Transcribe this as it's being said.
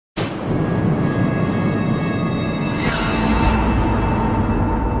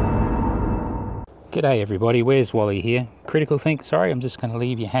G'day everybody, where's Wally here? Critical Think, sorry I'm just going to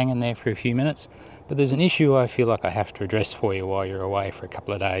leave you hanging there for a few minutes, but there's an issue I feel like I have to address for you while you're away for a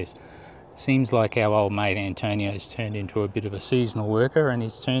couple of days. Seems like our old mate Antonio's turned into a bit of a seasonal worker and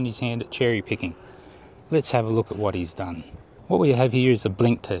he's turned his hand at cherry picking. Let's have a look at what he's done. What we have here is a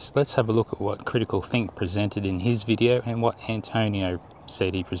blink test. Let's have a look at what Critical Think presented in his video and what Antonio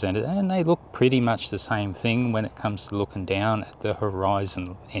said he presented, and they look pretty much the same thing when it comes to looking down at the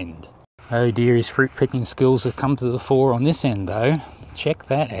horizon end. Oh dear, his fruit picking skills have come to the fore on this end though. Check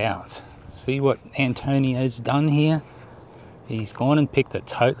that out. See what Antonio's done here? He's gone and picked a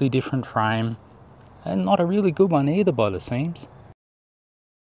totally different frame, and not a really good one either by the seams.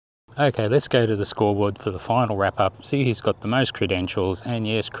 Okay, let's go to the scoreboard for the final wrap up. See who's got the most credentials, and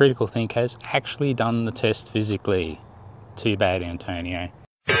yes, Critical Think has actually done the test physically. Too bad, Antonio.